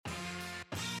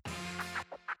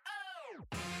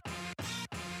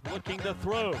looking to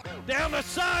throw. Down the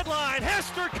sideline,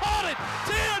 Hester caught it.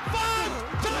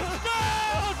 10-5,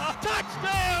 touchdown!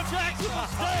 Touchdown, Jacksonville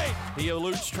State! He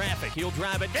eludes traffic. He'll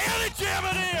drive it down and jam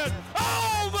it in.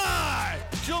 Oh, my!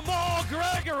 Jamal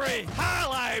Gregory,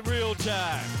 highlight real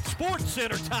time. Sports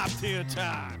Center top 10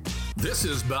 time. This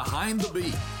is Behind the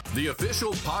Beak, the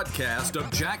official podcast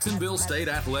of Jacksonville State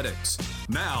Athletics.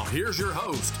 Now, here's your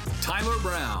host, Tyler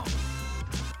Brown.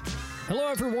 Hello,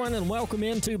 everyone, and welcome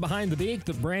into Behind the Beak,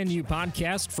 the brand new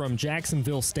podcast from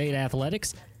Jacksonville State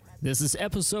Athletics. This is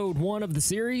episode 1 of the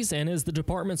series and is the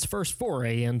department's first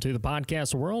foray into the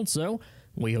podcast world, so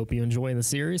we hope you enjoy the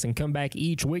series and come back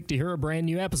each week to hear a brand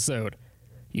new episode.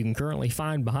 You can currently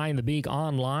find Behind the Beak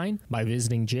online by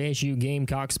visiting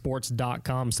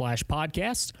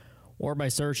jsugamecocksports.com/podcast or by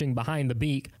searching Behind the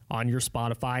Beak on your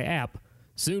Spotify app.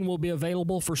 Soon we'll be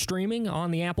available for streaming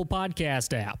on the Apple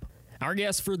Podcast app. Our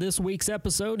guest for this week's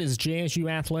episode is JSU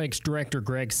Athletics Director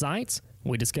Greg Seitz.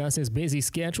 We discuss his busy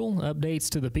schedule, updates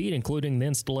to the Pete, including the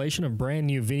installation of brand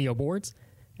new video boards,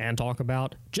 and talk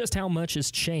about just how much has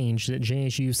changed at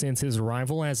JSU since his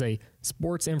arrival as a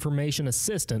sports information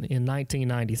assistant in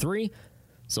 1993.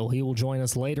 So he will join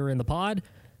us later in the pod,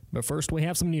 but first we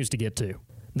have some news to get to.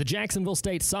 The Jacksonville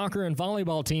State soccer and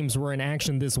volleyball teams were in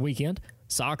action this weekend.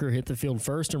 Soccer hit the field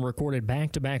first and recorded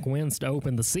back-to-back wins to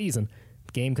open the season.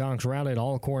 The Gamecocks routed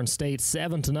Alcorn State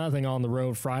 7-0 on the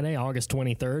road Friday, August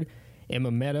 23rd.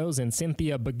 Emma Meadows and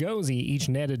Cynthia Bagosi each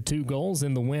netted 2 goals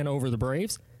in the win over the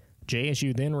Braves.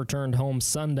 JSU then returned home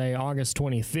Sunday, August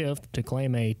 25th to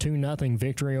claim a 2-0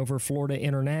 victory over Florida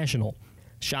International.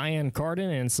 Cheyenne Carden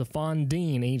and Safon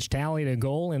Dean each tallied a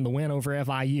goal in the win over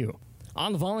FIU.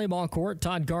 On the volleyball court,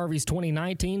 Todd Garvey's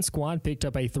 2019 squad picked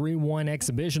up a 3-1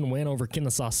 exhibition win over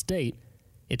Kennesaw State.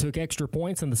 It took extra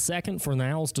points in the second for the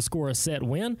Owls to score a set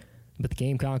win, but the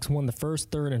Gamecocks won the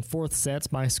first, third, and fourth sets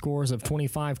by scores of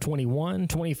 25-21,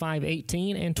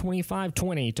 25-18, and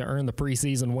 25-20 to earn the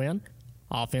preseason win.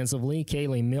 Offensively,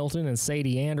 Kaylee Milton and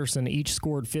Sadie Anderson each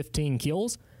scored 15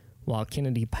 kills, while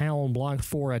Kennedy Powell blocked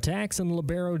 4 attacks and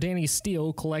libero Danny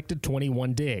Steele collected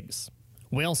 21 digs.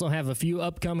 We also have a few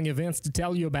upcoming events to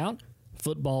tell you about.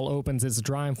 Football opens its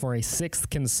drive for a 6th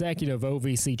consecutive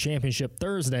OVC championship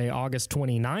Thursday, August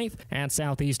 29th at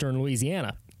Southeastern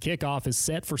Louisiana. Kickoff is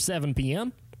set for 7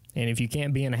 p.m., and if you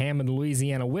can't be in Hammond,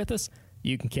 Louisiana with us,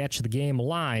 you can catch the game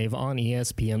live on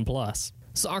ESPN+.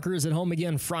 Soccer is at home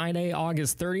again Friday,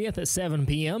 August 30th at 7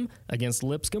 p.m. against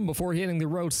Lipscomb before hitting the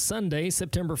road Sunday,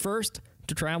 September 1st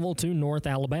to travel to North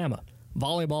Alabama.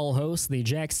 Volleyball hosts the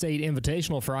Jack State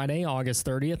Invitational Friday, August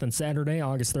 30th and Saturday,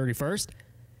 August 31st.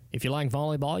 If you like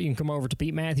volleyball, you can come over to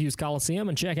Pete Matthews Coliseum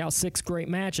and check out 6 great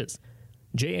matches.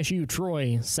 JSU,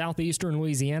 Troy, Southeastern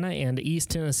Louisiana, and East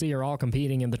Tennessee are all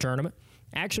competing in the tournament.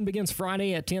 Action begins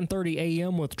Friday at 10:30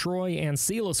 a.m. with Troy and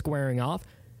Sela squaring off.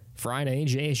 Friday,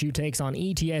 JSU takes on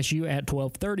ETSU at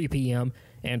 12:30 p.m.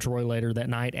 and Troy later that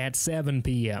night at 7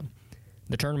 p.m.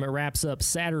 The tournament wraps up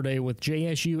Saturday with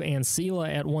JSU and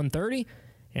Sela at 1:30,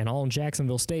 and all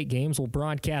Jacksonville State games will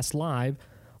broadcast live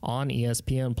on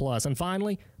ESPN+. And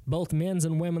finally, both men's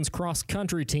and women's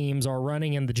cross-country teams are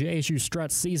running in the JSU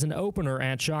Struts season opener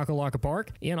at Choccolocco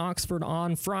Park in Oxford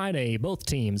on Friday. Both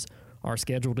teams are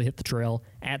scheduled to hit the trail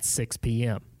at 6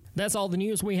 p.m. That's all the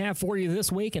news we have for you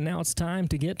this week, and now it's time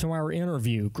to get to our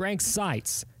interview. Greg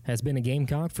Seitz has been a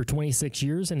Gamecock for 26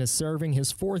 years and is serving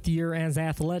his 4th year as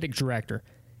athletic director.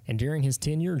 And during his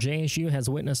tenure, JSU has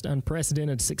witnessed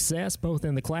unprecedented success both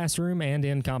in the classroom and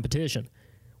in competition.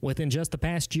 Within just the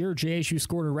past year, JSU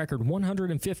scored a record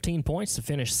 115 points to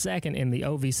finish second in the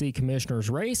OVC Commissioner's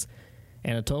race,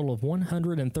 and a total of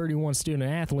 131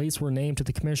 student-athletes were named to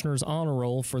the Commissioner's Honor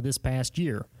Roll for this past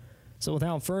year. So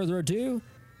without further ado,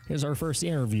 here's our first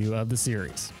interview of the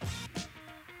series.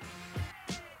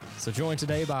 So joined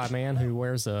today by a man who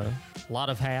wears a lot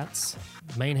of hats.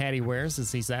 The main hat he wears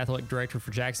is he's the athletic director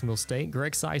for Jacksonville State.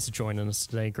 Greg Seitz is joining us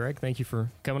today. Greg, thank you for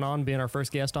coming on and being our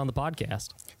first guest on the podcast.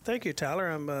 Thank you, Tyler.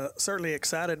 I'm certainly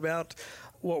excited about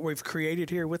what we've created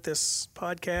here with this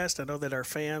podcast. I know that our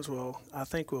fans will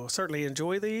certainly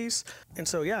enjoy these. And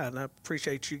so, and I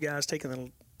appreciate you guys taking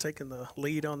the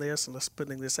lead on this and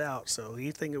putting this out. So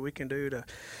anything that we can do to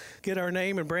get our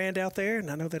name and brand out there,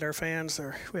 and I know that our fans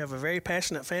we have a very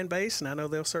passionate fan base, and I know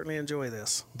they'll certainly enjoy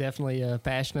this. Definitely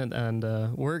passionate, and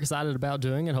we're excited about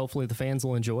doing it. Hopefully the fans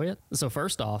will enjoy it. So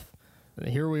first off,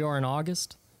 here we are in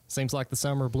August. Seems like the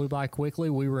summer blew by quickly.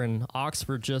 We were in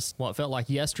Oxford just what felt like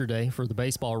yesterday for the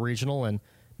baseball regional, and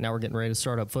now we're getting ready to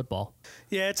start up football.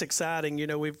 Yeah, it's exciting. You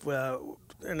know, we've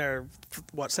in our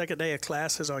second day of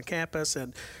classes on campus,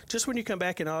 and just when you come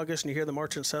back in August and you hear the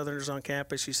Marching Southerners on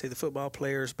campus, you see the football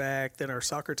players back, then our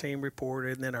soccer team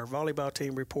reported, and then our volleyball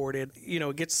team reported. You know,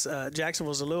 it gets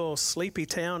Jacksonville's a little sleepy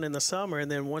town in the summer,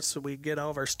 and then once we get all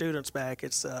of our students back,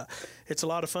 it's a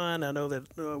lot of fun. I know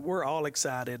that we're all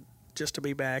excited just to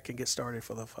be back and get started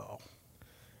for the fall.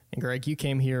 And Greg, you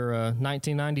came here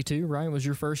 1992, right? Was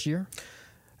your first year?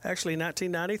 Actually,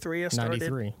 1993. I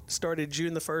started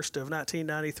June the 1st of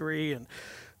 1993 and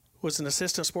was an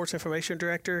assistant sports information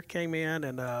director, came in,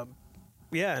 and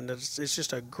and it's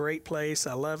just a great place.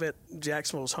 I love it.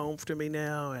 Jacksonville's home to me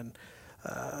now, and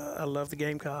I love the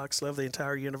Gamecocks, love the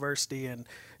entire university, and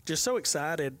just so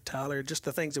excited, Tyler, just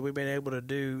the things that we've been able to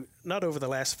do, not over the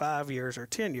last 5 years or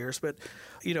 10 years, but,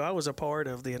 you know, I was a part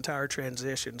of the entire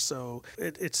transition. So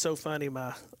it's so funny.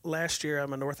 Last year,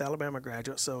 I'm a North Alabama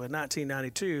graduate. So in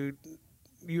 1992,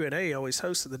 UNA always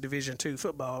hosted the Division II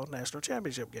football national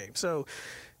championship game. So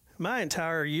my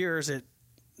entire years at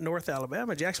North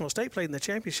Alabama, Jacksonville State played in the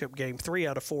championship game 3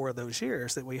 out of 4 of those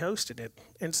years that we hosted it.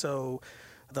 And so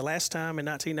the last time in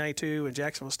 1992 when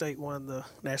Jacksonville State won the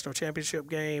national championship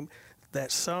game,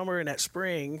 that summer and that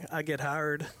spring, I get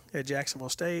hired at Jacksonville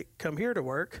State, come here to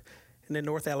work, and then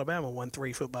North Alabama won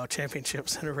 3 football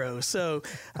championships in a row. So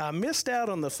I missed out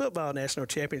on the football national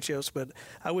championships, but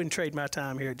I wouldn't trade my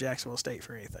time here at Jacksonville State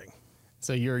for anything.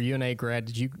 So you're a UNA grad.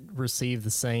 Did you receive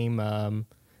the same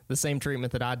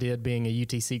treatment that I did being a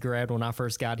UTC grad when I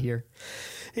first got here?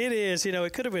 It is. You know,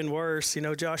 it could have been worse. You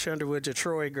know, Josh Underwood's a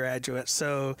Troy graduate,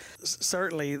 so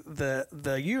certainly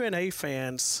the UNA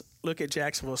fans look at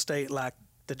Jacksonville State like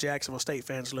the Jacksonville State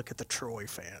fans look at the Troy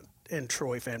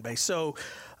fan base. So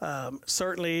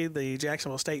certainly the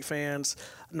Jacksonville State fans,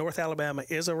 North Alabama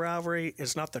is a rivalry.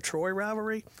 It's not the Troy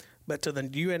rivalry. But to the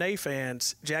UNA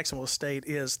fans, Jacksonville State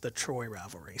is the Troy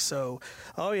rivalry. So,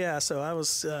 so I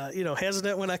was,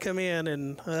 hesitant when I come in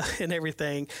and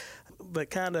everything.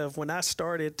 But kind of when I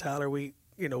started, Tyler, we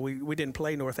didn't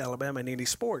play North Alabama in any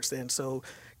sports then. So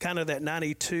kind of that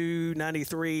 92,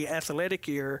 93 athletic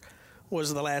year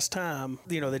was the last time,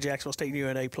 the Jacksonville State and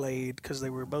UNA played because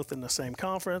they were both in the same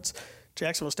conference.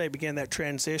 Jacksonville State began that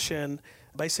transition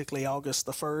basically August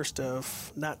the 1st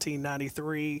of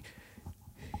 1993.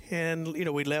 And, we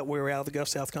were out of the Gulf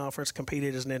South Conference,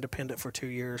 competed as an independent for 2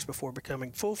 years before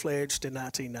becoming full-fledged in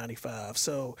 1995.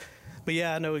 So, but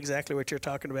yeah, I know exactly what you're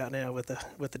talking about now with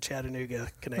the Chattanooga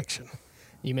connection.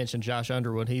 You mentioned Josh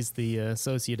Underwood. He's the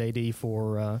Associate AD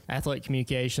for Athletic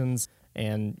Communications.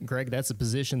 And, Greg, that's a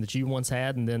position that you once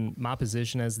had, and then my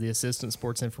position as the Assistant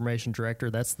Sports Information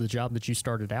Director, that's the job that you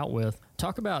started out with.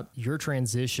 Talk about your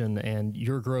transition and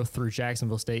your growth through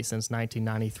Jacksonville State since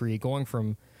 1993, going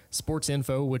from sports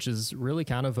info, which is really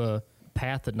kind of a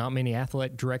path that not many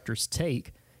athletic directors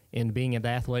take. In being an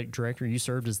athletic director, you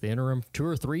served as the interim 2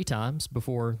 or 3 times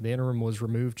before the interim was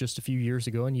removed just a few years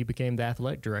ago, and you became the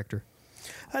athletic director.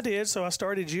 I did. So I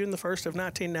started June the 1st of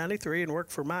 1993 and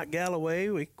worked for Mike Galloway.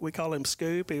 We call him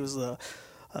Scoop. He was a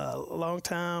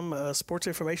long-time sports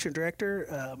information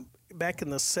director back in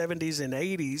the 70s and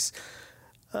 80s.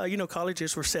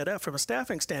 Colleges were set up from a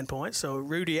staffing standpoint. So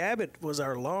Rudy Abbott was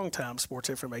our longtime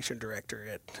sports information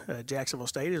director at Jacksonville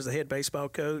State. He was the head baseball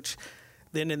coach.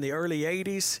 Then in the early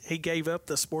 80s, he gave up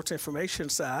the sports information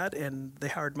side, and they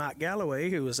hired Mike Galloway,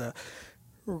 who was a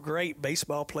great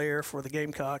baseball player for the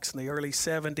Gamecocks in the early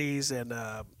 70s and,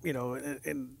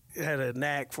 and had a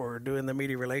knack for doing the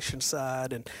media relations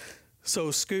side. And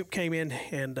so Scoop came in,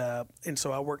 and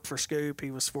so I worked for Scoop.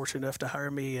 He was fortunate enough to hire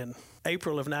me in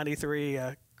April of 93.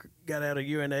 I got out of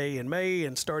UNA in May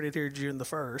and started here June the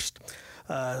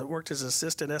 1st. Worked as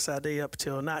assistant SID up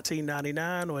until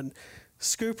 1999 when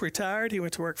Scoop retired. He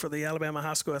went to work for the Alabama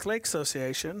High School Athletic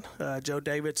Association. Joe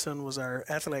Davidson was our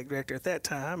athletic director at that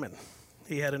time, and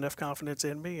he had enough confidence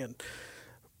in me and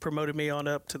promoted me on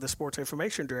up to the sports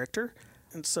information director.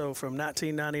 And so from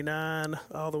 1999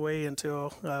 all the way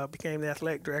until I became the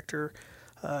athletic director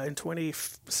in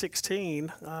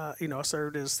 2016, I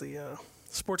served as the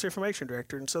sports information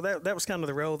director. And so that was kind of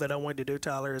the role that I wanted to do,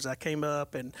 Tyler, as I came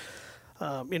up. And,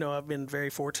 I've been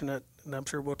very fortunate, and I'm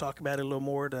sure we'll talk about it a little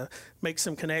more, to make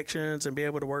some connections and be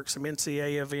able to work some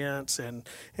NCAA events and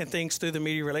things through the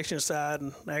media relations side.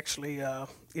 And actually,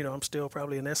 I'm still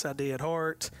probably an SID at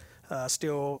heart.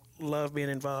 Still love being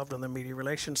involved on the media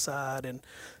relations side, and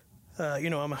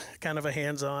I'm kind of a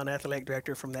hands-on athletic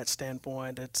director from that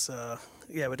standpoint. It's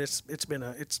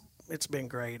been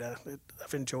great.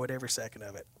 I've enjoyed every second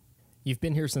of it. You've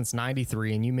been here since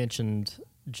 '93, and you mentioned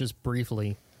just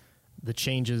briefly the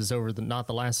changes over not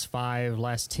the last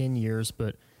 10 years,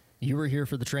 but You were here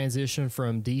for the transition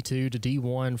from D2 to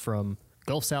D1, from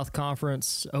Gulf South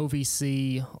Conference,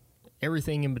 OVC,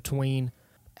 everything in between.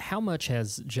 How much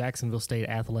has Jacksonville State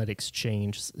athletics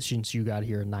changed since you got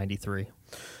here in '93?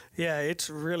 Yeah, it's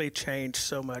really changed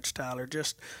so much, Tyler.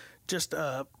 Just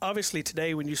obviously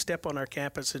today when you step on our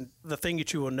campus, and the thing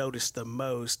that you will notice the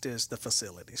most is the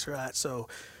facilities, right? So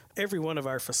every one of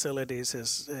our facilities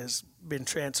has been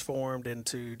transformed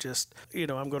into just,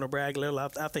 I'm going to brag a little.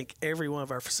 I think every one of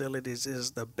our facilities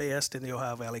is the best in the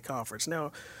Ohio Valley Conference.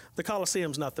 Now, the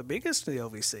Coliseum's not the biggest in the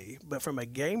OVC, but from a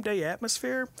game day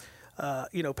atmosphere,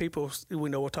 people,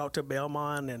 we'll talk to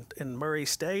Belmont and Murray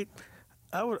State.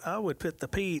 I would put the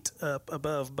Pete up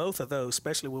above both of those,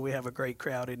 especially when we have a great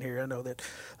crowd in here. I know that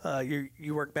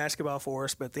you work basketball for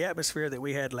us, but the atmosphere that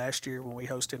we had last year when we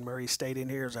hosted Murray State in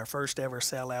here as our first ever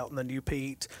sellout in the new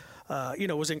Pete,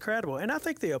 was incredible. And I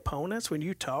think the opponents, when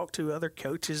you talk to other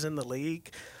coaches in the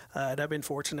league, and I've been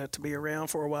fortunate to be around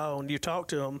for a while, and you talk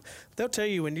to them, they'll tell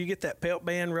you when you get that pelt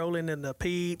band rolling in the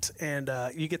Pete and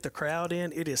you get the crowd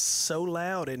in, it is so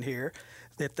loud in here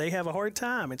that they have a hard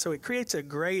time. And so it creates a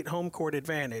great home court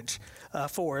advantage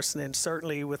for us. And then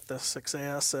certainly with the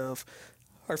success of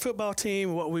our football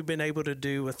team, what we've been able to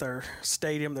do with our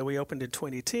stadium that we opened in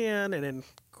 2010, and then,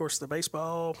 of course, the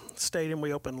baseball stadium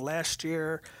we opened last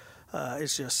year,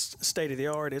 is just state of the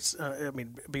art. It's,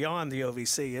 beyond the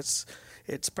OVC,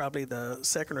 it's probably the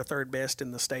second or third best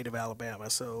in the state of Alabama.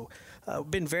 So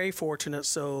been very fortunate.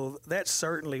 So that's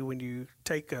certainly, when you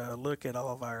take a look at all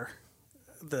of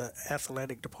the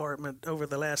athletic department over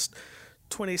the last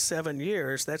 27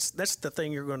 years, that's the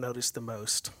thing you're going to notice the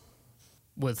most.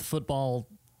 With football,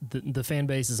 the fan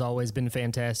base has always been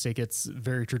fantastic. It's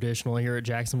very traditional here at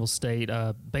Jacksonville State.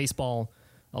 Baseball,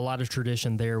 a lot of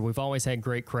tradition there. We've always had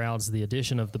great crowds. The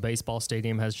addition of the baseball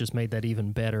stadium has just made that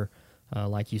even better.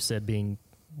 Like you said, being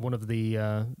one of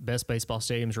the best baseball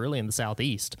stadiums really in the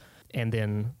Southeast. And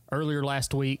then earlier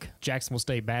last week, Jacksonville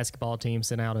State basketball team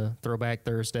sent out a Throwback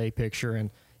Thursday picture, and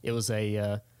it was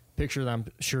a picture that I'm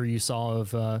sure you saw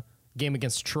of a game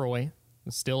against Troy.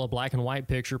 It's still a black and white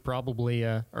picture, probably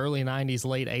early 90s,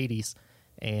 late 80s.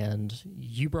 And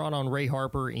you brought on Ray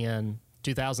Harper in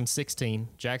 2016.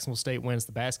 Jacksonville State wins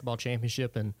the basketball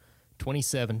championship in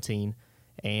 2017.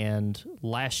 And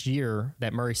last year,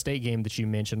 that Murray State game that you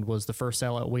mentioned was the first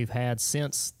sellout we've had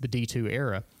since the D2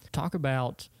 era. Talk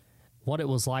about what it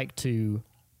was like to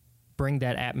bring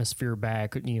that atmosphere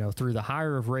back, through the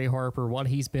hire of Ray Harper, what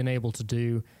he's been able to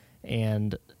do,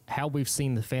 and how we've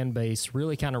seen the fan base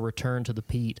really kind of return to the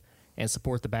Pete and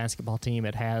support the basketball team.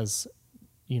 It has,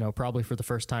 probably for the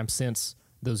first time since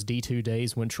those D2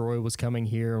 days when Troy was coming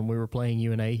here and we were playing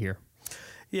UNA here.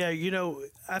 Yeah,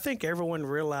 I think everyone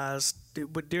realized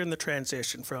during the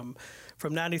transition from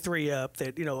 93 up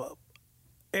that,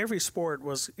 every sport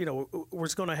was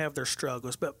going to have their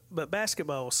struggles, but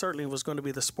basketball certainly was going to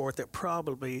be the sport that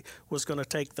probably was going to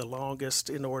take the longest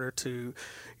in order to,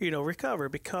 recover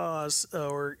because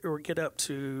or get up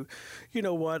to,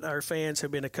 what our fans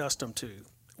have been accustomed to.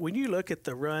 When you look at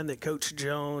the run that Coach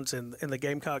Jones and the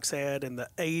Gamecocks had in the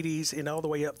 80s and all the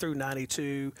way up through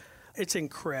 92, it's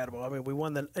incredible. I mean, we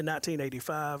won the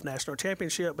 1985 national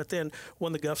championship, but then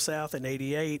won the Gulf South in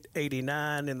 88,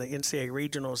 89, and the NCAA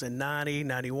regionals in 90,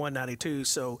 91, 92.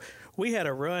 So we had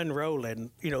a run rolling,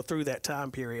 through that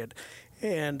time period.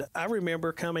 And I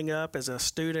remember coming up as a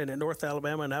student in North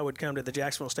Alabama, and I would come to the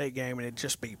Jacksonville State game, and it'd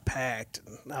just be packed.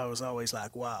 And I was always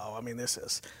like, wow,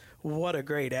 what a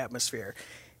great atmosphere.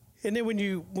 And then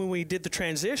when we did the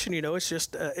transition, it's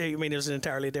just, it was an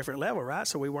entirely different level, right?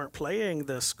 So we weren't playing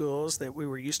the schools that we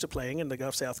were used to playing in the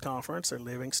Gulf South Conference or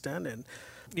Livingston. And,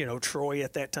 Troy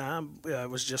at that time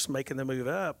was just making the move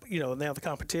up. Now the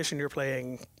competition, you're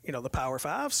playing, the Power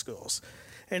 5 schools.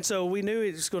 And so we knew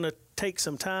it was going to take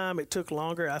some time. It took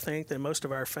longer, I think, than most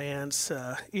of our fans,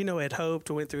 had hoped.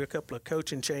 We went through a couple of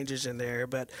coaching changes in there.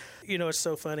 But, it's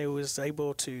so funny. When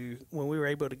we were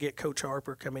able to get Coach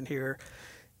Harper come in here,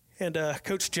 and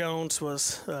Coach Jones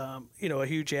was, a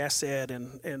huge asset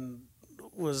and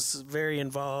was very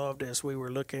involved as we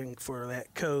were looking for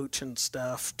that coach and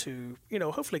stuff to,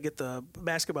 hopefully get the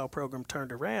basketball program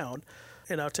turned around.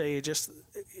 And I'll tell you,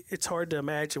 it's hard to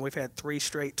imagine. We've had 3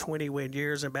 straight 20-win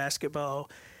years in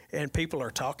basketball, and people are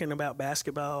talking about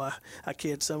basketball. I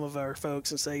kid some of our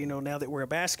folks and say, now that we're a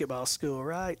basketball school,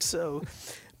 right? So,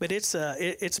 but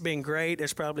it's been great.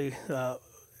 It's probably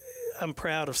I'm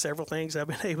proud of several things I've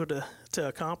been able to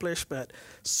accomplish, but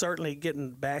certainly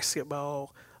getting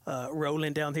basketball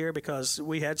rolling down here because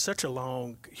we had such a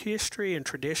long history and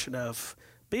tradition of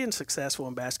being successful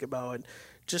in basketball. And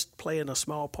just playing a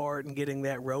small part and getting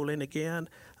that rolling again,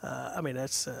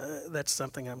 that's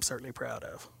something I'm certainly proud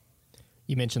of.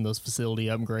 You mentioned those facility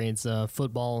upgrades.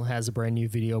 Football has a brand new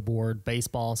video board.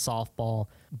 Baseball, softball,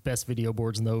 best video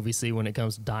boards in the OVC when it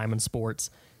comes to diamond sports.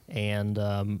 And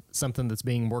something that's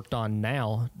being worked on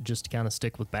now, just to kind of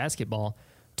stick with basketball,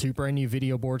 2 brand new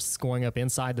video boards that's going up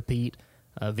inside the Pete,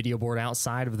 a video board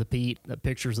outside of the Pete.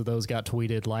 Pictures of those got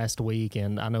tweeted last week,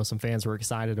 and I know some fans were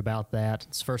excited about that.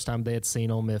 It's the first time they had seen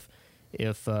them.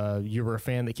 If you were a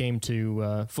fan that came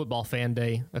to Football Fan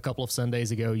Day a couple of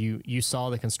Sundays ago, you saw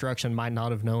the construction, might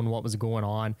not have known what was going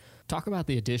on. Talk about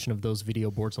the addition of those video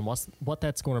boards and what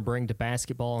that's going to bring to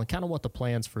basketball and kind of what the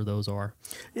plans for those are.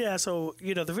 Yeah, so,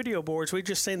 the video boards, we've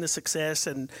just seen the success,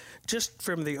 and just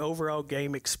from the overall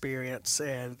game experience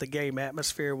and the game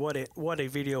atmosphere, what a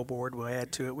video board will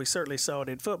add to it. We certainly saw it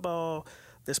in football.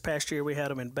 This past year we had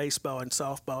them in baseball and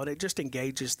softball, and it just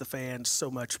engages the fans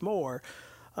so much more.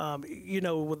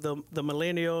 With the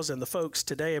millennials and the folks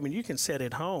today, you can sit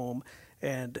at home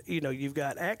and, you've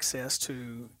got access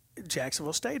to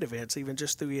Jacksonville State events, even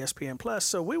just through ESPN+.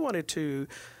 So we wanted to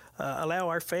allow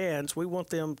our fans, we want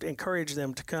them to encourage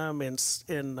them to come and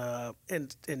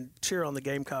cheer on the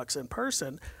Gamecocks in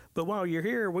person. But while you're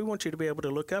here, we want you to be able to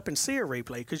look up and see a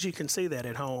replay, because you can see that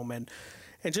at home. And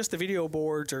just the video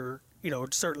boards are,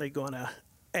 certainly going to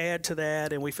add to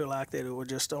that, and we feel like that it will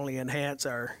just only enhance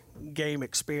our game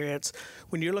experience.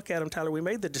 When you look at them, Tyler, we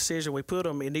made the decision, we put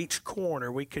them in each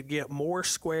corner. We could get more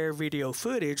square video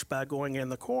footage by going in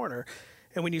the corner.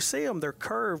 And when you see them, they're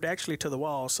curved actually to the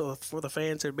wall. So for the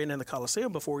fans that have been in the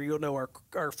Coliseum before, you'll know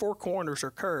our 4 corners are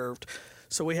curved.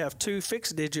 So we have 2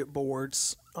 fixed digit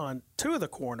boards on 2 of the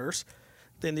corners.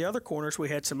 Then the other corners, we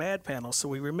had some ad panels. So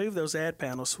we removed those ad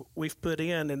panels. We've put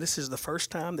in, and this is the first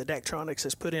time that Daktronics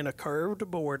has put in a curved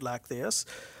board like this.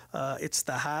 It's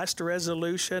the highest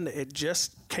resolution. It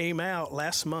just came out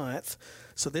last month.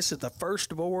 So this is the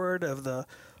first board of the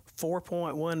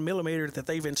 4.1 millimeter that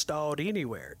they've installed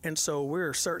anywhere. And so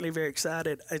we're certainly very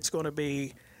excited. It's going to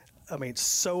be,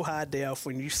 so high def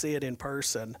when you see it in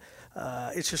person.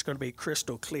 It's just going to be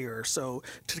crystal clear. So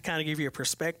to kind of give you a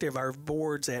perspective, our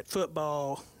boards at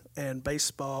football and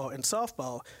baseball and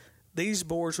softball, these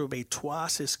boards will be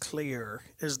twice as clear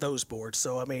as those boards.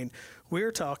 So,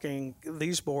 we're talking,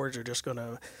 these boards are just going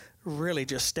to really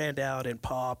just stand out and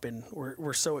pop, and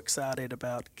we're so excited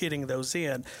about getting those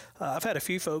in. I've had a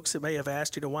few folks that may have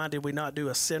asked, why did we not do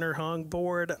a center hung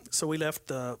board? So we left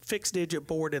the fixed digit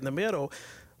board in the middle,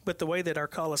 but the way that our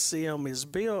Coliseum is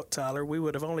built, Tyler, we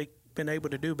would have only been able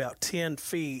to do about 10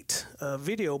 feet of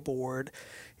video board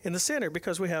in the center,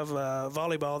 because we have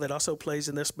volleyball that also plays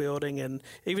in this building, and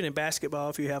even in basketball,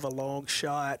 if you have a long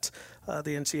shot,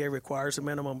 the NCAA requires a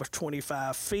minimum of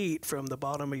 25 feet from the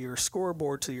bottom of your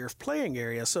scoreboard to your playing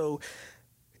area. So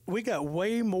we got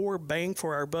way more bang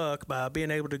for our buck by being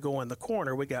able to go in the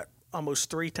corner. We got almost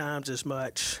 3 times as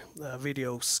much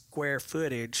video square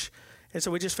footage. And so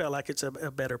we just felt like it's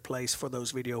a better place for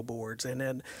those video boards. And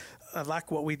then like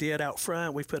what we did out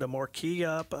front, we put a marquee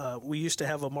up. We used to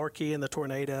have a marquee in the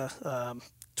tornado,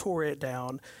 tore it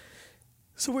down.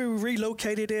 So we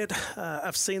relocated it.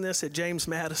 I've seen this at James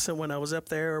Madison when I was up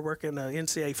there working an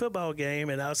NCAA football game,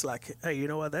 and I was like, hey, you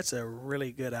know what, that's a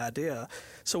really good idea.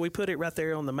 So we put it right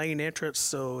there on the main entrance,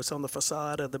 so it's on the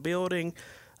facade of the building.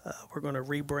 We're going to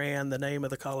rebrand the name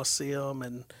of the Coliseum,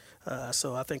 and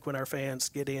so I think when our fans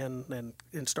get in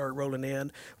and start rolling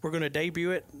in, we're going to debut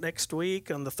it next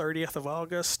week on the 30th of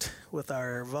August with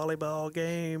our volleyball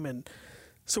game, and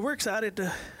so we're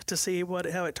excited to see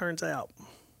how it turns out.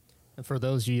 And for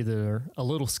those of you that are a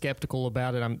little skeptical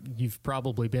about it, you've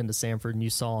probably been to Samford and you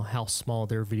saw how small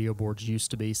their video boards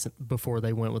used to be before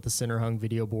they went with the center hung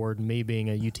video board. And me being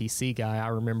a UTC guy, I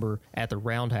remember at the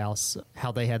Roundhouse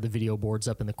how they had the video boards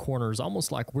up in the corners,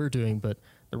 almost like we're doing, but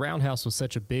the Roundhouse was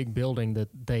such a big building that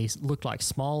they looked like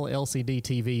small LCD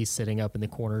TVs sitting up in the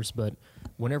corners. But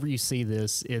whenever you see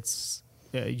this,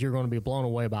 you're going to be blown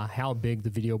away by how big the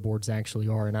video boards actually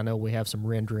are. And I know we have some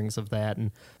renderings of that,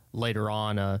 and later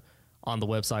on the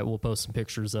website, we'll post some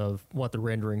pictures of what the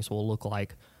renderings will look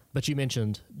like. But you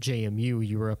mentioned JMU.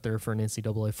 You were up there for an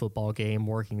NCAA football game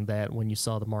working that when you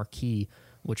saw the marquee,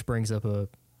 which brings up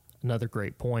another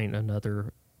great point.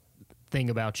 Another thing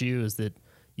about you is that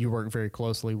you work very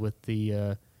closely with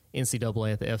the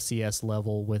NCAA at the FCS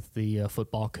level with the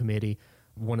football committee,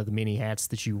 one of the many hats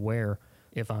that you wear.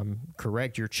 If I'm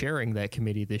correct, you're chairing that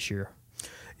committee this year.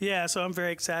 Yeah, so I'm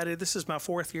very excited. This is my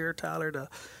 4th year, Tyler,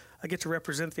 I get to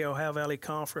represent the Ohio Valley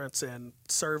Conference and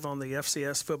serve on the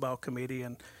FCS football committee.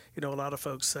 And, a lot of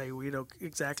folks say, well,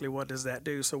 exactly what does that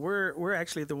do? So we're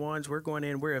actually the ones, we're going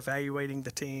in, we're evaluating the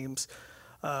teams.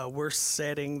 We're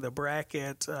setting the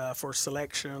bracket for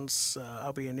selections.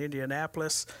 I'll be in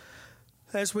Indianapolis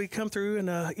as we come through, and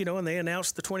and they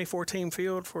announced the 24-team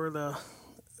field for the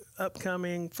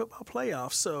upcoming football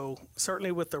playoffs. So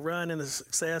certainly with the run and the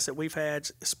success that we've had,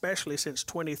 especially since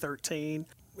 2013,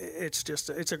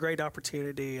 it's a great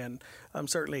opportunity, and I'm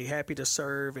certainly happy to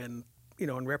serve and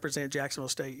represent Jacksonville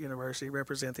State University,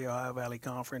 represent the Ohio Valley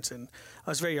Conference. And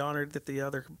I was very honored that the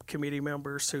other committee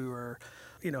members who are,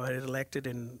 had elected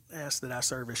and asked that I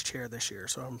serve as chair this year.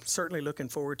 So I'm certainly looking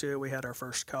forward to it. We had our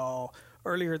first call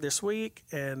earlier this week,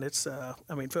 and it's,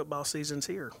 football season's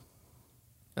here.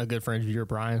 A good friend of yours,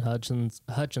 Brian Hutchins,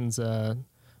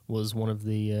 was one of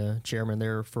the chairmen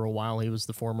there for a while. He was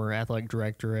the former athletic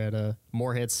director at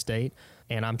Morehead State,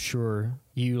 and I'm sure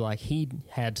you, like he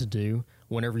had to do,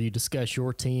 whenever you discuss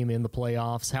your team in the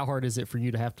playoffs, how hard is it for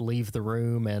you to have to leave the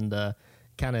room and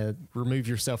kind of remove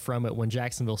yourself from it when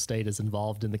Jacksonville State is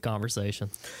involved in the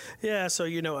conversation? Yeah, so,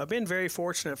 I've been very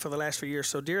fortunate for the last few years.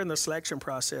 So during the selection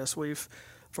process,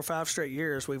 for 5 straight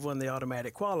years, we've won the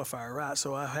automatic qualifier, right?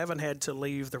 So I haven't had to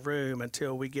leave the room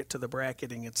until we get to the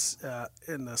bracketing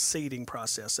in the seeding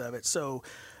process of it. So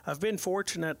I've been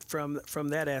fortunate from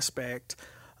that aspect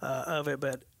of it.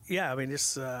 But, yeah,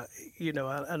 it's, I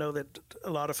know that a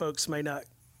lot of folks may not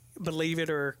believe it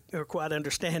or quite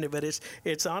understand it, but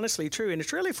it's honestly true. And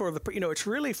it's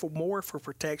really more for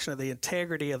protection of the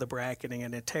integrity of the bracketing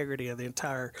and integrity of the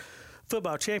entire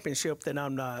football championship than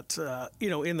I'm not,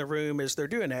 in the room as they're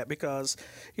doing that, because,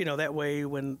 that way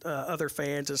when other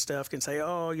fans and stuff can say,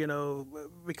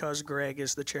 because Greg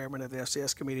is the chairman of the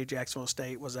FCS committee, Jacksonville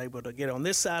State was able to get on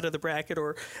this side of the bracket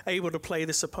or able to play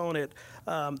this opponent.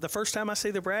 The first time I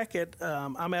see the bracket,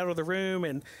 I'm out of the room,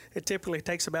 and it typically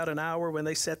takes about an hour when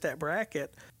they set that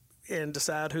bracket and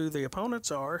decide who the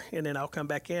opponents are, and then I'll come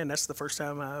back in. That's the first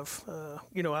time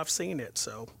I've seen it.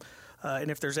 So.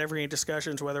 And if there's ever any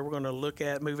discussions whether we're going to look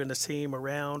at moving the team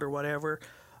around or whatever,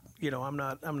 I'm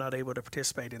not able to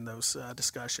participate in those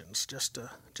discussions just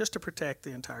to protect the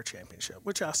entire championship,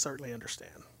 which I certainly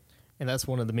understand. And that's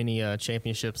one of the many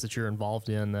championships that you're involved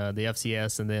in, the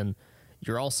FCS, and then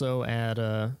you're also at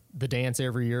the dance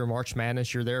every year, March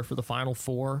Madness. You're there for the Final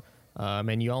Four.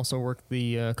 And you also work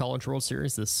the College World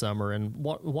Series this summer. And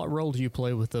what role do you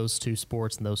play with those two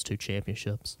sports and those two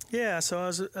championships? Yeah, so I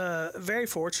was very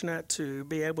fortunate to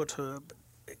be able to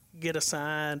get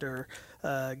assigned or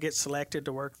get selected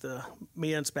to work the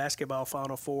men's basketball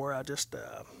Final Four. I just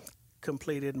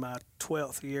completed my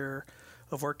 12th year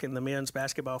of working the men's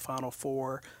basketball Final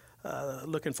Four.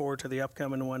 Looking forward to the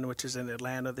upcoming one, which is in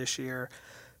Atlanta this year.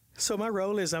 So my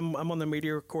role is I'm on the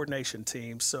media coordination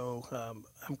team. So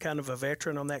I'm kind of a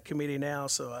veteran on that committee now.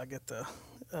 So I get to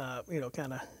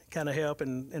kind of help.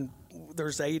 And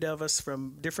there's 8 of us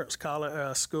from different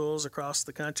schools across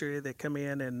the country that come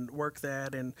in and work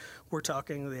that. And we're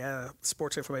talking the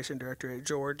sports information director at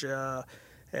Georgia,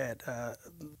 at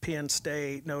Penn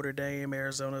State, Notre Dame,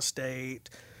 Arizona State,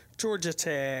 Georgia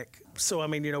Tech. So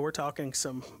we're talking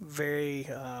some very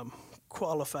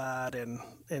qualified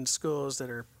and schools that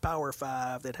are Power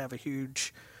 5 that have a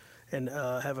huge and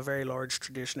have a very large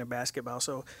tradition of basketball.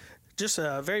 So just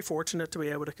very fortunate to be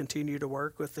able to continue to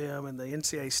work with them and the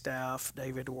NCAA staff,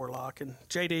 David Warlock and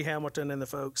J.D. Hamilton and the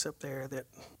folks up there that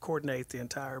coordinate the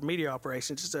entire media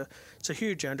operations. It's a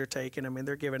huge undertaking.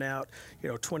 They're giving out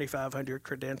 2,500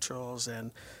 credentials,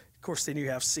 and of course, then you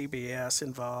have CBS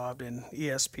involved and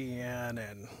ESPN,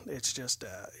 and it's just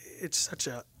it's such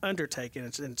an undertaking.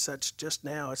 It's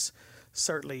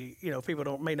certainly,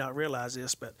 people may not realize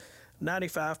this, but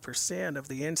 95% of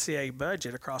the NCAA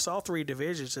budget across all 3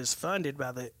 divisions is funded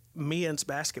by the men's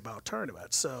basketball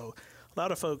tournament. So a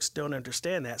lot of folks don't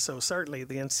understand that. So certainly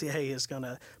the NCAA is going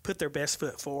to put their best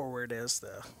foot forward as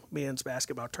the men's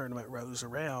basketball tournament rolls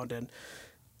around. And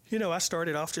I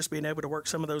started off just being able to work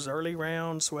some of those early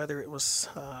rounds, whether it was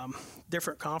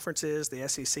different conferences. The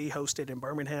SEC hosted in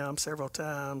Birmingham several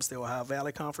times. The Ohio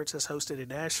Valley Conference has hosted in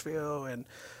Nashville. And,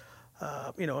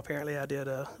 apparently I did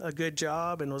a good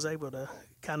job and was able to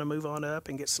kind of move on up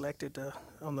and get selected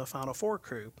on the Final Four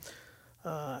crew.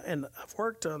 And I've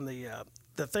worked on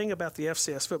the thing about the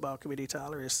FCS football committee,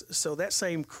 Tyler, is so that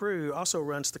same crew also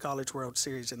runs the College World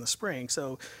Series in the spring.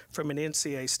 So from an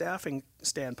NCAA staffing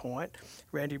standpoint,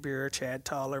 Randy Buer, Chad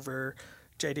Tolliver,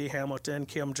 J.D. Hamilton,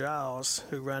 Kim Giles,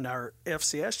 who run our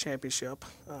FCS championship,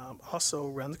 also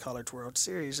run the College World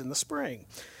Series in the spring.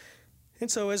 And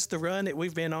so as the run that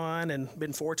we've been on and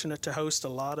been fortunate to host a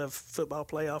lot of football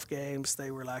playoff games,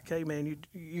 they were like, hey, man,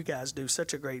 you guys do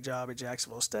such a great job at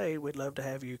Jacksonville State. We'd love to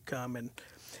have you come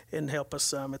and help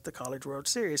us at the College World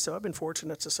Series. So I've been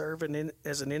fortunate to serve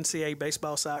as an NCAA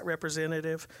baseball site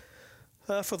representative.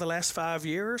 For the last 5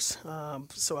 years.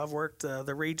 So I've worked the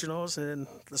regionals and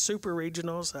the super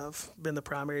regionals. I've been the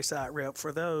primary site rep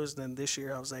for those. And then this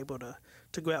year I was able to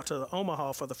go out to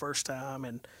Omaha for the first time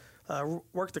and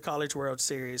work the College World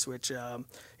Series, which,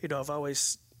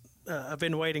 I've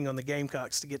been waiting on the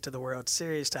Gamecocks to get to the World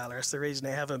Series, Tyler. That's the reason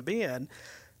they haven't been.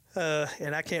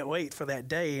 And I can't wait for that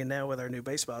day. And now with our new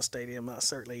baseball stadium, I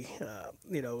certainly,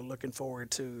 looking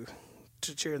forward to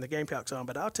cheering the Gamecocks on.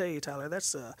 But I'll tell you, Tyler,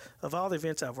 that's of all the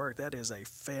events I've worked, that is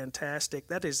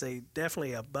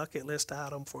definitely a bucket list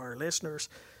item for our listeners.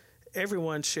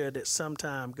 Everyone should at some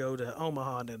time go to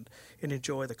Omaha and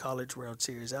enjoy the College World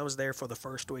Series. I was there for the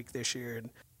first week this year, and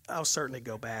I'll certainly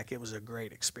go back. It was a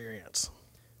great experience.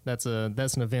 That's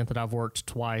an event that I've worked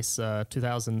twice,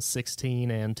 2016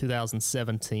 and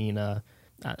 2017.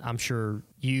 I'm sure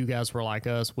you guys were like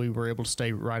us. We were able to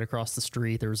stay right across the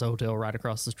street. There was a hotel right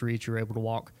across the street. You were able to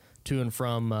walk to and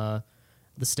from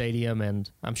the stadium, and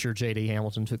I'm sure J.D.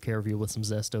 Hamilton took care of you with some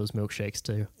Zestos milkshakes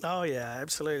too. Oh, yeah,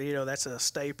 absolutely. That's a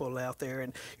staple out there.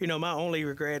 And, my only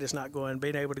regret is not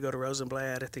being able to go to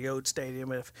Rosenblatt at the old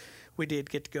stadium. If we did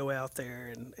get to go out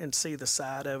there and see the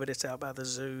side of it, it's out by the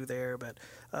zoo there. But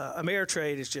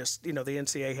Ameritrade is just, the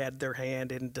NCAA had their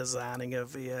hand in designing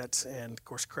of it. And, of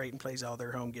course, Creighton plays all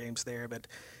their home games there. But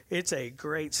it's a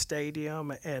great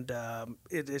stadium, and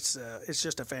it's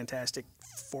just a fantastic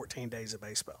 14 days of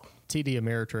baseball. TD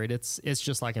Ameritrade, it's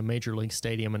just like a major league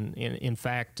stadium, and in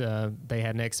fact, they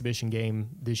had an exhibition game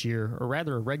this year, or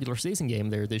rather a regular season game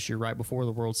there this year, right before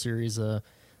the World Series. I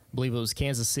believe it was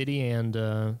Kansas City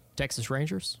and Texas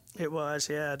Rangers. It was,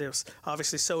 yeah. It was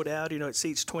obviously sold out. It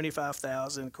seats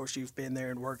 25,000. Of course, you've been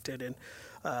there and worked it, and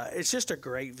it's just a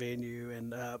great venue.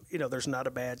 And there's not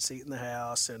a bad seat in the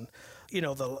house, and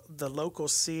the local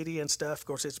city and stuff. Of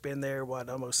course, it's been there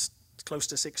almost close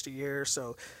to 60 years.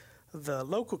 So the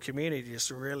local community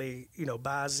just really,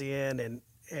 buys in,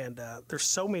 and there's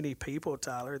so many people,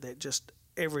 Tyler, that just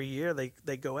every year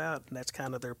they go out, and that's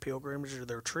kind of their pilgrimage or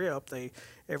their trip.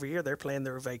 Every year they're planning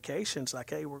their vacations like,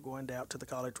 hey, we're going out to the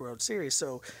College World Series.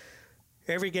 So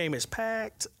every game is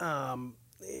packed. And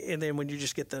then when you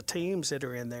just get the teams that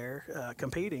are in there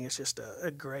competing, it's just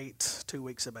a great 2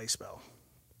 weeks of baseball.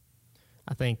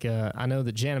 I think I know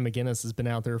that Jana McGinnis has been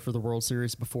out there for the World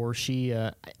Series before.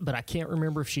 But I can't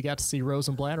remember if she got to see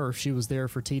Rosenblatt or if she was there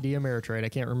for TD Ameritrade. I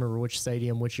can't remember which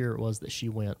stadium, which year it was that she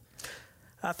went.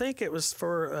 I think it was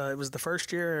it was the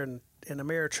first year in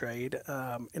Ameritrade,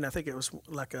 and I think it was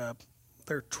like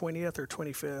their 20th or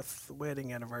 25th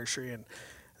wedding anniversary, and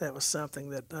that was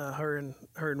something that her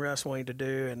and Russ wanted to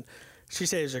do, and she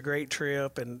said it was a great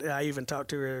trip, and I even talked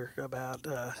to her about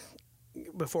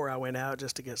before I went out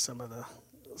just to get some of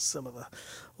the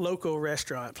local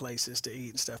restaurant places to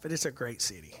eat and stuff. But it's a great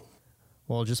city.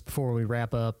 Well, just before we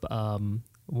wrap up,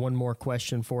 one more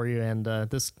question for you, and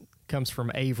this comes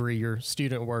from Avery, your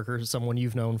student worker, someone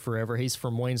you've known forever. He's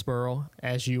from Waynesboro,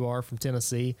 as you are from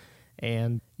Tennessee,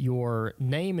 and your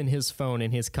name in his phone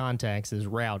in his contacts is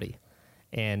Rowdy.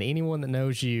 And anyone that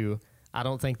knows you, I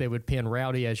don't think they would pin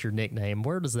Rowdy as your nickname.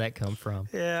 Where does that come from?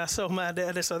 Yeah, so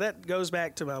that goes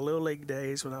back to my Little League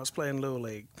days when I was playing Little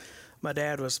League. My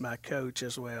dad was my coach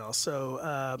as well.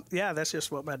 So, that's just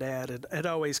what my dad had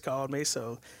always called me.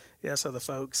 So, so the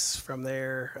folks from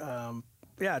there,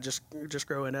 just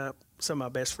growing up, some of my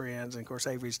best friends, and, of course,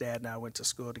 Avery's dad and I went to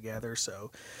school together.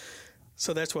 So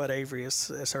that's what Avery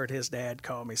has heard his dad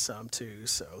call me some, too.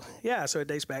 So it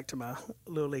dates back to my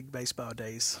Little League baseball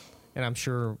days. And I'm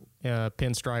sure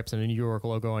pinstripes and a New York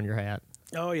logo on your hat.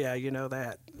 Oh, yeah,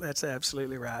 that. That's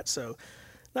absolutely right. So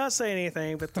not saying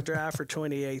anything, but the drive for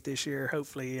 28th this year,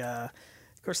 hopefully, of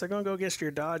course, they're going to go against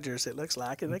your Dodgers, it looks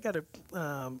like. And they got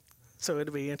to so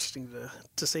it'll be interesting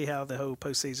to see how the whole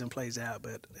postseason plays out.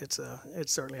 But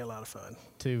it's certainly a lot of fun.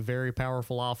 Two very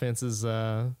powerful offenses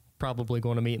probably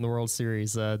going to meet in the World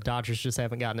Series. Dodgers just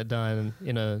haven't gotten it done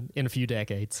in a few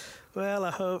decades. Well,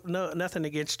 I hope nothing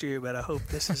against you, but I hope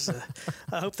this is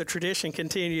I hope the tradition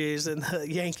continues and the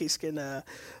Yankees can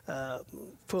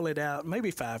pull it out. Maybe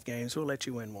 5 games. We'll let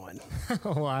you win 1.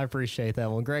 Well, I appreciate that.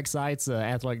 Well, Greg Seitz,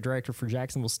 athletic director for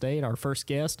Jacksonville State, our first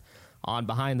guest on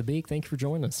Behind the Beak. Thank you for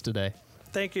joining us today.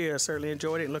 Thank you. I certainly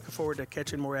enjoyed it, and looking forward to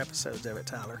catching more episodes of it,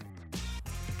 Tyler.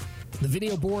 The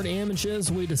video board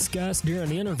images we discussed during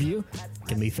the interview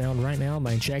can be found right now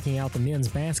by checking out the men's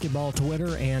basketball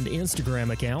Twitter and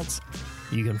Instagram accounts.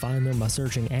 You can find them by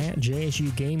searching at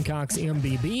JSU Gamecocks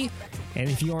MBB. And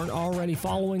if you aren't already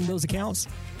following those accounts,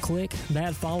 click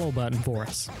that follow button for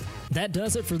us. That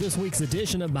does it for this week's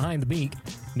edition of Behind the Beak.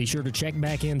 Be sure to check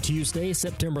back in Tuesday,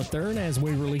 September 3rd, as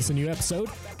we release a new episode.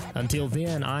 Until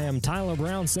then, I am Tyler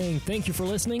Brown saying thank you for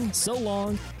listening, so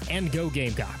long, and go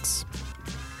Gamecocks.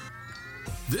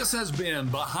 This has been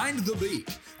Behind the Beak,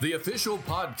 the official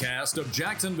podcast of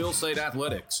Jacksonville State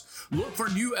Athletics. Look for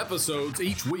new episodes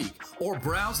each week or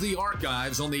browse the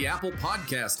archives on the Apple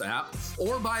Podcast app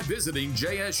or by visiting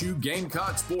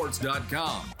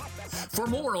JSUGamecocksports.com. For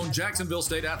more on Jacksonville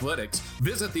State Athletics,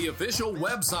 visit the official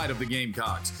website of the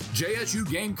Gamecocks,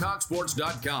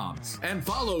 JSUGamecocksports.com, and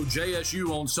follow JSU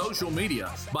on social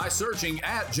media by searching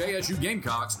at JSU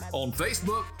Gamecocks on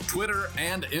Facebook, Twitter,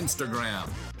 and Instagram.